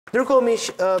Ndërkohë, miq,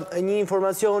 një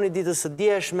informacion i ditës së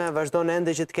djeshme vazhdon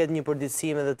ende që të ketë një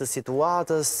përditësim edhe të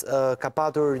situatës. Ka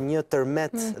patur një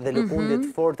tërmet dhe lëkundje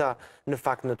të forta në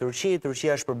fakt në Turqi.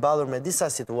 Turqia është përballur me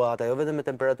disa situata, jo vetëm me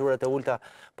temperaturat e ulta,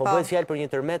 po bëhet fjalë për një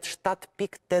tërmet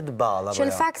 7.8 ballë. Që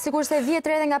në fakt sikurse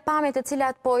vjet edhe nga pamjet të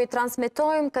cilat po i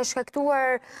transmetojmë, ka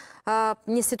shkaktuar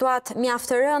një situatë mjaft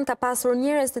të rëndë, ka pasur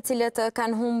njerëz të cilët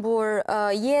kanë humbur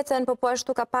jetën, po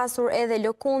ashtu ka pasur edhe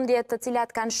lëkundje të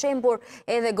cilat kanë shembur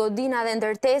edhe godina dhe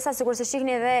ndërtesa, sikurse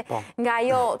shihni edhe nga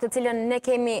ajo të cilën ne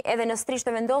kemi edhe në Strish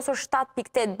të vendosur,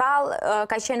 7.8 ballë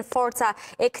ka qenë forca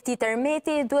e këtij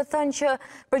tërmeti. Duhet thënë që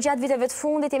përgjatë viteve të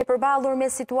fundit jemi përballur me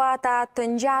situata të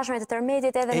ngjashme të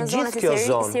tërmetit edhe në zonat si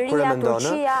Siria,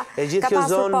 Turqia. E gjithë kjo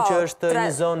zonë që është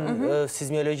një zonë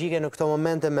sismologjike në këto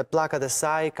momente me pllakat e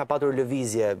saj ka patur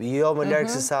lëvizje, jo më larg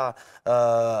se sa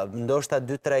ndoshta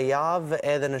 2-3 javë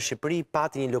edhe në Shqipëri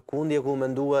pati një lëkundje ku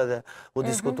mendua dhe u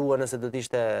diskutua nëse do të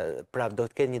ishte prap do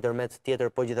të ketë një tërmet tjetër,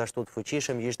 po gjithashtu të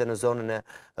fuqishëm, që ishte në zonën e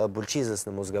Bulqizës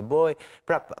në mos gaboj.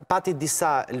 Prap pati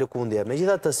disa lëkundje.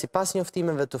 Megjithatë, sipas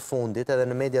njoftimeve të fundit edhe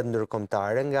në mediat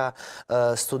ndërkombëtare nga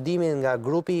studimi nga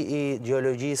grupi i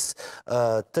gjeologjisë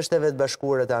të Shtetet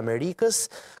Bashkuara të Amerikës,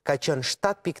 ka qenë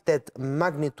 7.8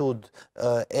 magnitud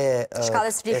e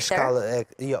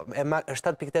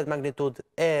 7.8 magnitud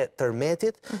e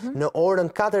tërmetit, në orën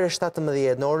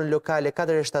 4:17, në orën lokale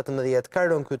 4:17 ka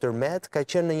rënë ky tërmet, ka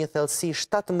qenë në një thellësi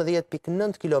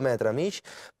 17.9 kilometra miq,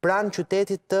 pranë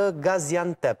qytetit të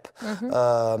Gaziantep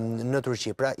në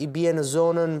Turqi. Pra i bie në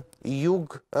zonën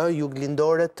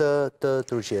juglindore të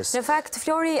Turqisë. Në fakt,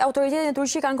 Flori, autoritetet në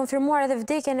Turqi kanë konfirmuar edhe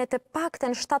vdekjen e të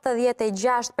paktën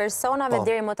 76 personave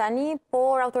deri më tani,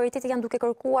 por autoritetet janë duke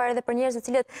kërkuar edhe për njerëz të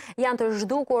cilët janë të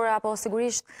zhdukur apo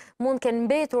sigurisht mund kenë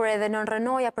mbetur edhe në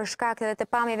rënoja për shkak edhe të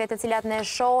pamjeve të cilat ne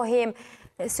shohim,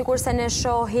 sikurse ne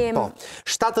shohim.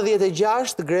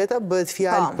 76, Greta, bëhet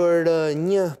fjalë për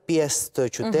një pjesë të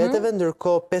qyteteve,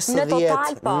 ndërkohë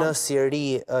 50 në Siri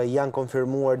janë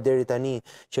konfirmuar deri tani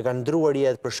që kanë ndruar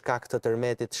jetë për shkak të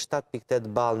tërmetit, 7.8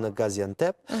 ballë në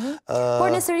Gaziantep. Por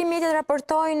në Siri mediat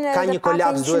raportojnë ka një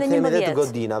kolaps, duhet themi, edhe të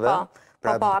godinave.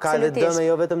 Pra, ka edhe dëme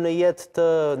jo vetëm në jetë të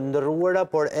ndërruara,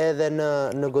 por edhe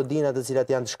në godinat të cilat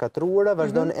janë të shkatruara.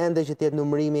 Vazhdon ende që t'jetë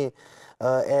numërimi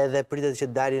edhe pritet që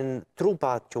dalin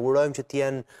trupat që urojmë që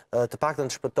t'jenë të paktën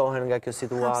të shpëtohen nga kjo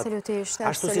situatë. Absolutisht.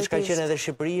 Ashtu siç ka qenë edhe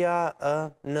Shqipëria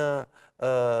në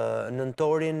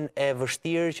nëntorin e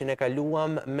vështirë që ne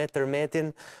kaluam me tërmetin,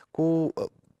 ku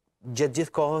gjatë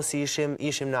gjithë kohës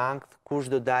ishim në ankth, kush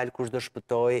do dalë, kush do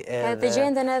shpëtoj. Të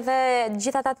gjenden edhe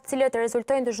gjithë ata të cilët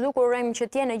rezultojnë të zhdukur, urojmë që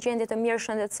t'jenë në gjendje të mirë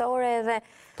shëndetësore dhe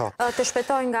të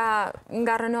shpëtojnë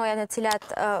nga rënojat e cilat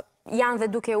janë dhe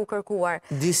duke u kërkuar.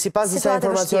 Sipas disa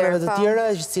informacioneve të tjera,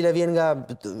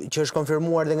 që është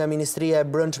konfirmuar dhe nga Ministria e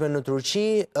Brendshme në Turqi,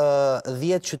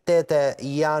 10 qytete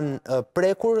janë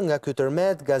prekur nga ky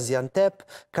tërmet: Gaziantep,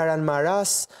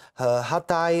 Kahramanmaraş,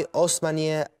 Hatay,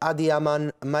 Osmaniye, Adıyaman,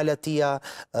 Malatya,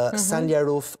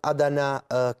 Sanliurfa, Adana,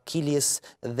 Kilis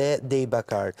dhe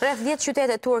Diyarbakır. Rreth 10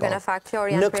 qytete turke në fakt,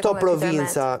 Flori, janë në këto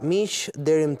provinca, miq,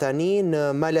 deri më tani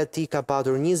në Malati ka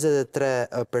patur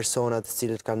 23 persona të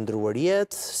cilët kanë ndruar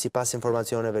jetë, sipas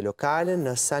informacioneve lokale,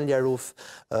 në Sanliurfa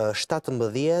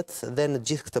 17 dhe në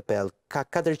gjithë këtë pellë ka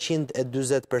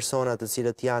 440 persona të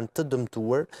cilët janë të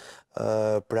dëmtuar,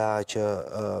 pra që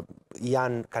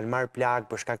kanë marrë plagë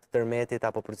për shkak të tërmetit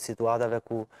apo për situatave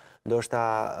ku ndoshta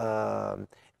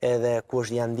edhe ku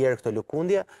janë ndjerë këto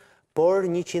lëkundje, por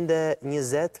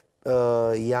 120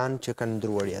 janë që kanë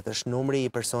ndruar jetë. Është numri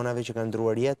i personave që kanë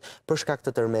ndruar jetë për shkak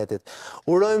të tërmetit.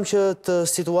 Urojmë që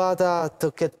situata të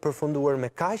ketë përfunduar me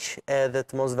kaq, edhe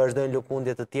të mos vazhdojnë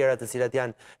lëkundje të tjera të cilat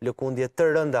janë lëkundje të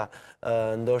rënda,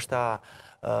 ndoshta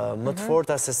më të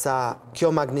forta se sa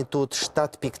kjo magnitud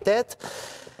 7.8.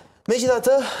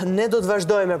 Megjithatë, ne do të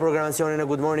vazhdojmë me programacionin e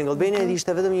Good Morning Albania,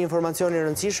 ishte vetëm një informacion i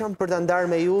rëndësishëm për ta ndarë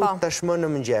me ju tashmë në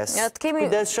mëngjes.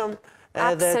 Kujdesshëm.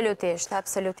 Absolutisht.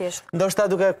 Ndoshta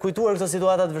duke kujtuar këto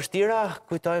situata të vështira,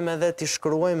 kujtojmë edhe t'i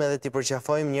shkruajmë edhe t'i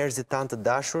përqafojmë njerëzit tanë të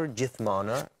dashur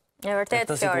gjithmonë. E vërtet,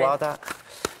 këto situata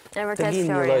të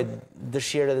linë një lloj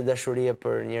dëshire dhe dashurie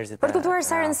për njerëzit. Për të kuptuar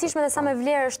sa rëndësishme dhe sa me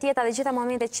vlerë është jeta dhe gjitha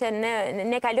momentet që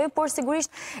ne kalojmë, por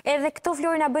sigurisht edhe këto,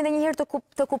 Flori, na bëjnë edhe një herë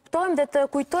të kuptojmë dhe të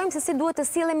kujtojmë se si duhet të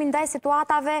sillemi ndaj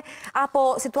situatave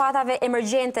apo situatave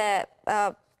emergjente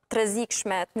të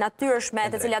rrezikshme, natyrshme,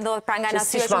 të cilat ndodhin pra nga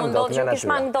natyra, që mund ndodhë që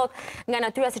kishma ndodhë nga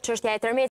natyra, siç është ja e tërmetit.